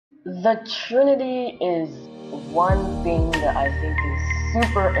The Trinity is one thing that I think is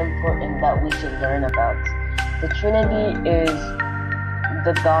super important that we should learn about. The Trinity is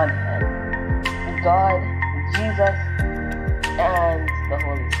the Godhead. God, Jesus, and the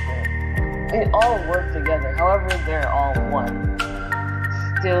Holy Spirit. They all work together. However, they're all one.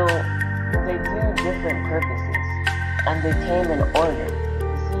 Still, they do different purposes. And they came in order.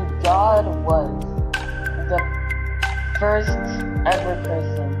 See, God was the first ever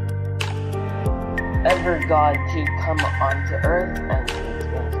person, ever God to come onto earth and to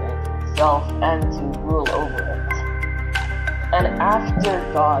experience himself and to rule over it. And after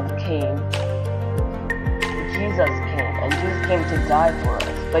God came, Jesus came, and Jesus came to die for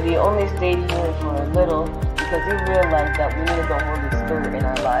us. But he only stayed here for a little because he realized that we needed the Holy Spirit in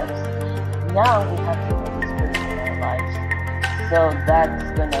our lives. Now we have the Holy Spirit in our lives. So that's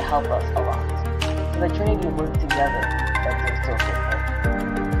going to help us a lot. So the Trinity work together, but they're still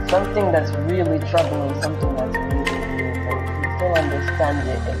different. Something that's really troubling, something that's really weird, but we can still understand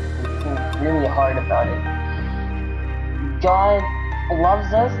it if we think really hard about it. God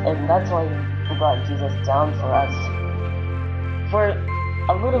loves us, and that's why he brought Jesus down for us for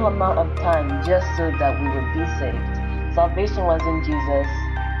a little amount of time, just so that we would be saved. Salvation was in Jesus,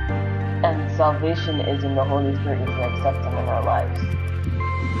 and salvation is in the Holy Spirit if we accept him in our lives.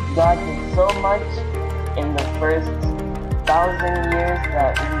 God did so much in the first 1,000 years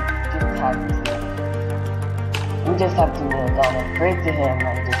that we just have to kneel down and pray to him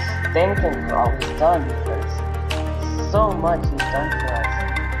and just thank him for all he's done, because so much he's done for us,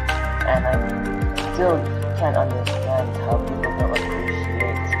 and I still can't understand how people don't